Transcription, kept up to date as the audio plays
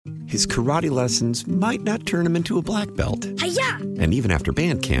his karate lessons might not turn him into a black belt. Hi-ya! And even after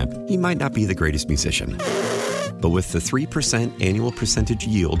band camp, he might not be the greatest musician. But with the 3% annual percentage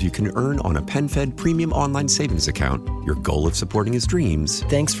yield you can earn on a PenFed premium online savings account, your goal of supporting his dreams...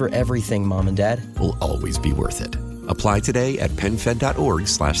 Thanks for everything, Mom and Dad. ...will always be worth it. Apply today at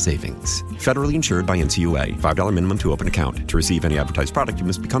PenFed.org/savings. Federally insured by NCUA. $5 minimum to open account. To receive any advertised product, you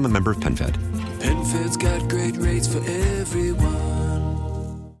must become a member of PenFed. PenFed's got great rates for everyone.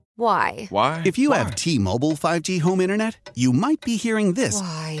 Why? Why? If you have T-Mobile 5G home internet, you might be hearing this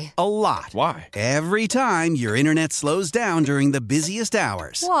Why? a lot. Why? Every time your internet slows down during the busiest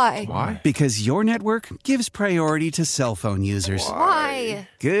hours. Why? Why? Because your network gives priority to cell phone users. Why?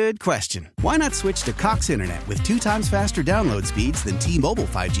 Good question. Why not switch to Cox Internet with 2 times faster download speeds than T-Mobile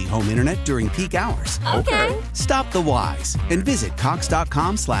 5G home internet during peak hours? Okay. Stop the whys and visit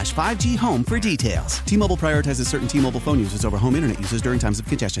cox.com/5G home for details. T-Mobile prioritizes certain T-Mobile phone users over home internet users during times of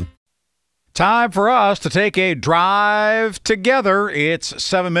congestion. Time for us to take a drive together. It's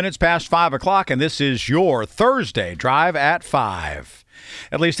 7 minutes past 5 o'clock, and this is your Thursday Drive at 5.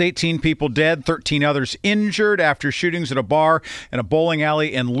 At least 18 people dead, 13 others injured after shootings at a bar and a bowling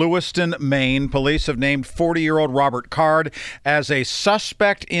alley in Lewiston, Maine. Police have named 40-year-old Robert Card as a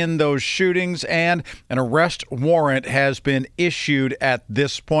suspect in those shootings, and an arrest warrant has been issued at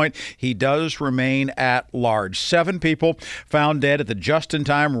this point. He does remain at large. 7 people found dead at the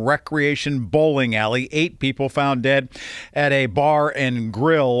Just-in-Time Recreation Bowling Alley. 8 people found dead at a bar and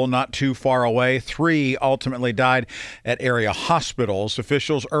grill not too far away. 3 ultimately died at area hospitals.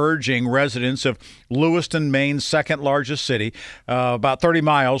 Officials urging residents of Lewiston, Maine's second largest city, about 30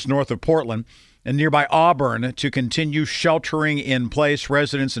 miles north of Portland, and nearby Auburn to continue sheltering in place.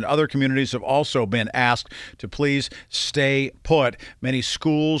 Residents in other communities have also been asked to please stay put. Many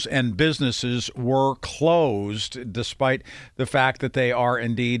schools and businesses were closed, despite the fact that they are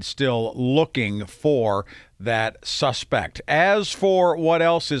indeed still looking for that suspect. As for what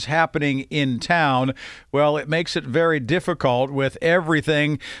else is happening in town, well, it makes it very difficult with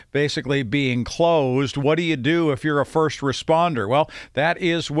everything basically being closed. What do you do if you're a first responder? Well, that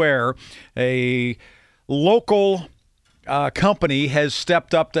is where a local company has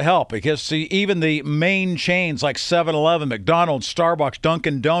stepped up to help, because see, even the main chains like 7-Eleven, McDonald's, Starbucks,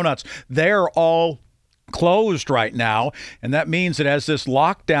 Dunkin' Donuts, they're all closed right now, and that means that as this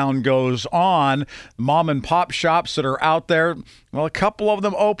lockdown goes on, mom and pop shops that are out there, well, a couple of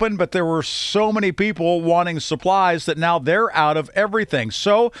them open, but there were so many people wanting supplies that now they're out of everything.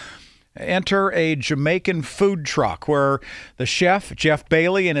 So enter a Jamaican food truck where the chef, Jeff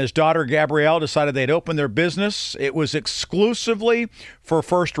Bailey, and his daughter, Gabrielle, decided they'd open their business. It was exclusively for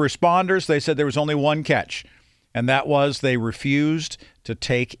first responders. They said there was only one catch, and that was they refused to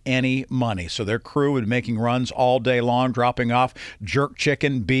take any money. So their crew would be making runs all day long, dropping off jerk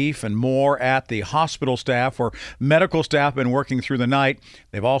chicken, beef, and more at the hospital staff, or medical staff been working through the night.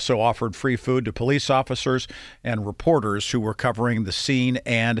 They've also offered free food to police officers and reporters who were covering the scene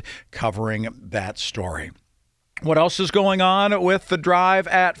and covering that story. What else is going on with the Drive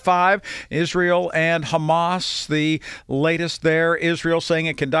at 5? Israel and Hamas, the latest there. Israel saying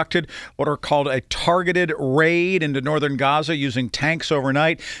it conducted what are called a targeted raid into northern Gaza using tanks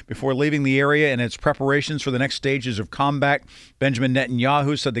overnight before leaving the area in its preparations for the next stages of combat. Benjamin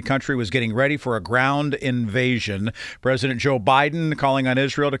Netanyahu said the country was getting ready for a ground invasion. President Joe Biden calling on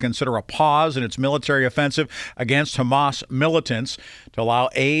Israel to consider a pause in its military offensive against Hamas militants to allow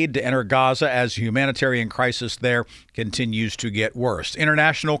aid to enter Gaza as the humanitarian crisis there continues to get worse.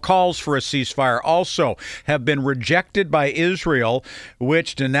 International calls for a ceasefire also have been rejected by Israel,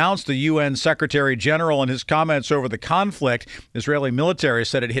 which denounced the UN Secretary General in his comments over the conflict. Israeli military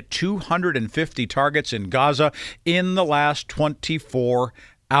said it hit 250 targets in Gaza in the last 24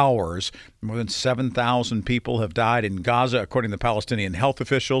 hours. More than 7,000 people have died in Gaza, according to Palestinian health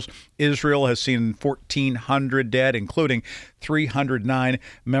officials. Israel has seen 1,400 dead, including 309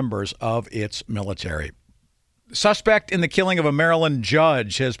 members of its military. Suspect in the killing of a Maryland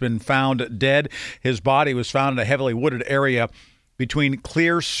judge has been found dead. His body was found in a heavily wooded area between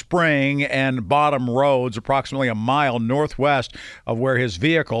Clear Spring and Bottom Roads, approximately a mile northwest of where his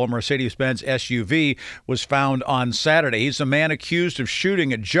vehicle, a Mercedes-Benz SUV, was found on Saturday. He's a man accused of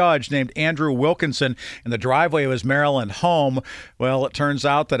shooting a judge named Andrew Wilkinson in the driveway of his Maryland home. Well, it turns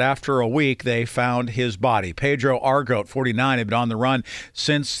out that after a week, they found his body. Pedro Argote, 49, had been on the run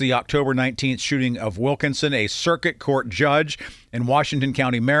since the October 19th shooting of Wilkinson, a circuit court judge in Washington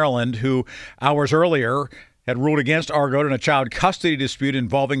County, Maryland, who hours earlier had ruled against Argote in a child custody dispute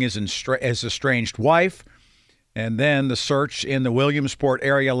involving his estranged wife. And then the search in the Williamsport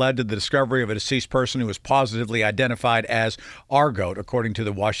area led to the discovery of a deceased person who was positively identified as Argoat, according to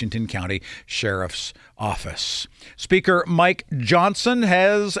the Washington County Sheriff's Office. Speaker Mike Johnson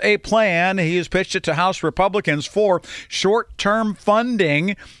has a plan. He has pitched it to House Republicans for short-term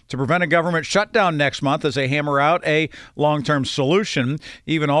funding to prevent a government shutdown next month as they hammer out a long-term solution.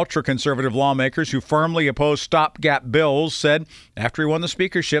 Even ultra-conservative lawmakers who firmly oppose stopgap bills said after he won the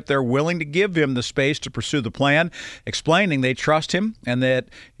speakership, they're willing to give him the space to pursue the plan, explaining they trust him and that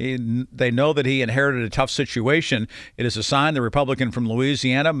they know that he inherited a tough situation. It is a sign the Republican from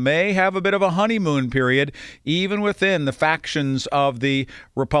Louisiana may have a bit of a honeymoon period, even within the factions of the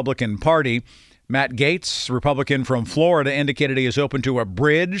Republican Party. Matt Gaetz, Republican from Florida, indicated he is open to a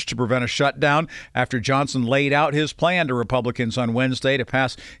bridge to prevent a shutdown after Johnson laid out his plan to Republicans on Wednesday to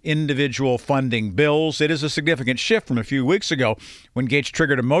pass individual funding bills. It is a significant shift from a few weeks ago when Gaetz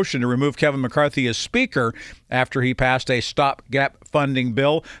triggered a motion to remove Kevin McCarthy as Speaker after he passed a stopgap funding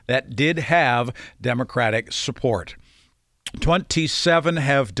bill that did have Democratic support. 27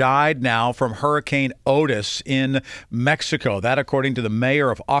 have died now from Hurricane Otis in Mexico. That, according to the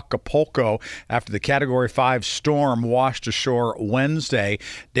mayor of Acapulco, after the Category 5 storm washed ashore Wednesday.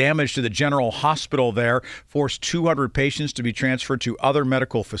 Damage to the general hospital there forced 200 patients to be transferred to other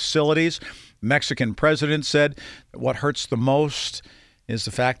medical facilities. Mexican president said what hurts the most is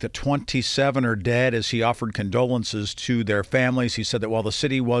the fact that 27 are dead as he offered condolences to their families. He said that while the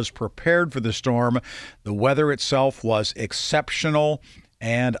city was prepared for the storm, the weather itself was exceptional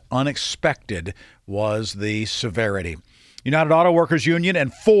and unexpected was the severity. United Auto Workers Union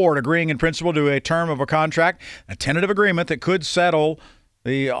and Ford agreeing in principle to a term of a contract, a tentative agreement that could settle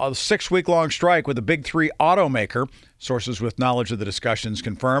the 6-week-long strike with the big three automaker. Sources with knowledge of the discussions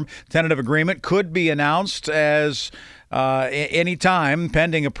confirm. Tentative agreement could be announced as any time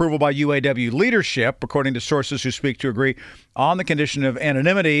pending approval by UAW leadership, according to sources who speak to agree on the condition of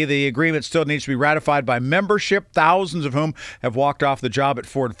anonymity. The agreement still needs to be ratified by membership, thousands of whom have walked off the job at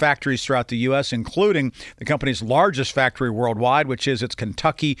Ford factories throughout the U.S., including the company's largest factory worldwide, which is its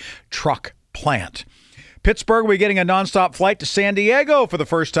Kentucky truck plant. Pittsburgh will be getting a nonstop flight to San Diego for the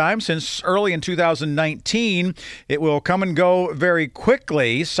first time since early in 2019. It will come and go very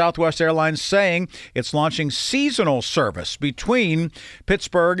quickly. Southwest Airlines saying it's launching seasonal service between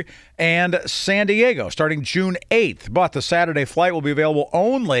Pittsburgh and San Diego starting June 8th. But the Saturday flight will be available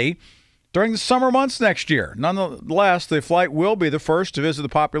only during the summer months next year. Nonetheless, the flight will be the first to visit the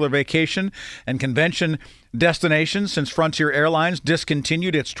popular vacation and convention destinations since Frontier Airlines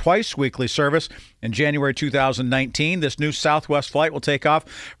discontinued its twice-weekly service in January 2019. This new Southwest flight will take off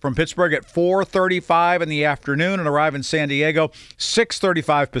from Pittsburgh at 4:35 in the afternoon and arrive in San Diego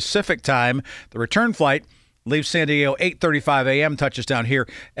 6:35 Pacific time. The return flight leaves San Diego 8:35 a.m., touches down here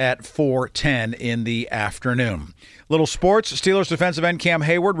at 4:10 in the afternoon. Little sports, Steelers defensive end Cam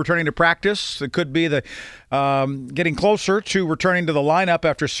Hayward returning to practice. It could be the getting closer to returning to the lineup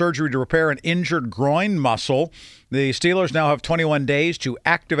after surgery to repair an injured groin muscle. The Steelers now have 21 days to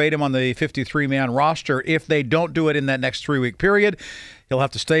activate him on the 53-man roster. If they don't do it in that next 3-week period, he'll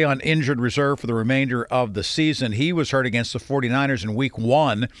have to stay on injured reserve for the remainder of the season. He was hurt against the 49ers in Week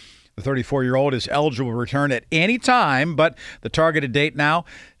 1. The 34-year-old is eligible to return at any time, but the targeted date now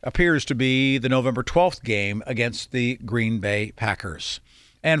appears to be the November 12th game against the Green Bay Packers.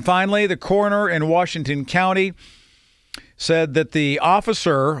 And finally, the coroner in Washington County said that the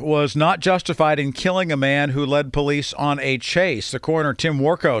officer was not justified in killing a man who led police on a chase. The coroner, Tim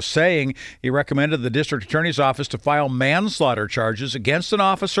Warko, saying he recommended the district attorney's office to file manslaughter charges against an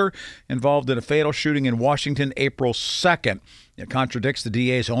officer involved in a fatal shooting in Washington April 2nd. It contradicts the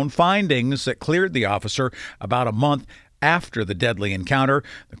DA's own findings that cleared the officer about a month after the deadly encounter.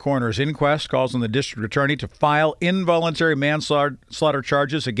 The coroner's inquest calls on the district attorney to file involuntary manslaughter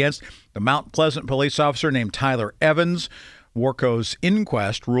charges against the Mount Pleasant police officer named Tyler Evans. Warco's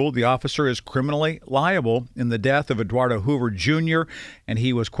inquest ruled the officer is criminally liable in the death of Eduardo Hoover Jr., and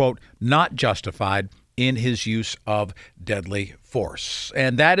he was, quote, not justified in his use of deadly force.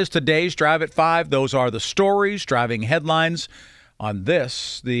 And that is today's Drive at 5. Those are the stories driving headlines on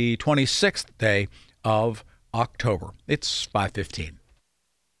this, the 26th day of October. It's 5:15.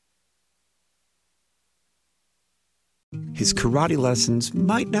 His karate lessons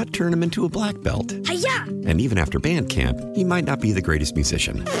might not turn him into a black belt. Hi-ya! And even after band camp, he might not be the greatest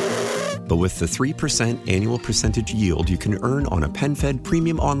musician. But with the 3% annual percentage yield you can earn on a PenFed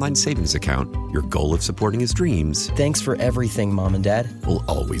premium online savings account, your goal of supporting his dreams... Thanks for everything, Mom and Dad. ...will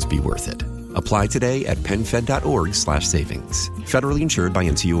always be worth it. Apply today at PenFed.org/savings. Federally insured by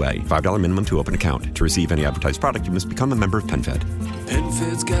NCUA. $5 minimum to open account. To receive any advertised product, you must become a member of PenFed.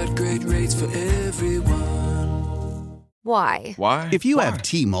 PenFed's got great rates for everyone. Why? Why? If you have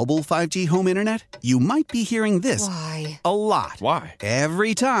T-Mobile 5G home internet, you might be hearing this Why? a lot. Why?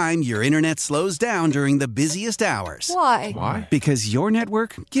 Every time your internet slows down during the busiest hours. Why? Why? Because your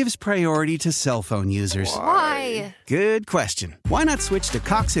network gives priority to cell phone users. Why? Good question. Why not switch to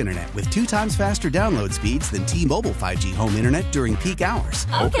Cox Internet with 2 times faster download speeds than T-Mobile 5G home internet during peak hours?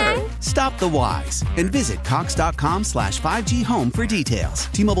 Okay. Stop the whys and visit cox.com/5G home for details.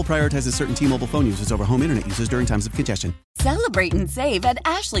 T-Mobile prioritizes certain T-Mobile phone users over home internet users during times of congestion. Celebrate and save at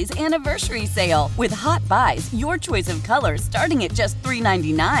Ashley's Anniversary Sale. With Hot Buys, your choice of colors starting at just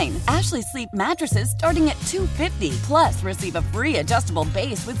 $3.99. Ashley Sleep mattresses starting at $2.50. Plus, receive a free adjustable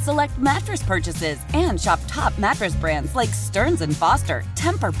base with select mattress purchases. And shop top mattress brands like Stearns & Foster,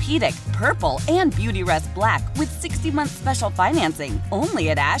 Tempur-Pedic, Purple, and Beautyrest Black with 60-month special financing. Only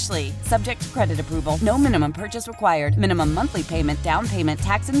at Ashley. Subject to credit approval. No minimum purchase required. Minimum monthly payment, down payment,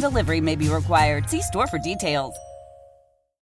 tax, and delivery may be required. See store for details.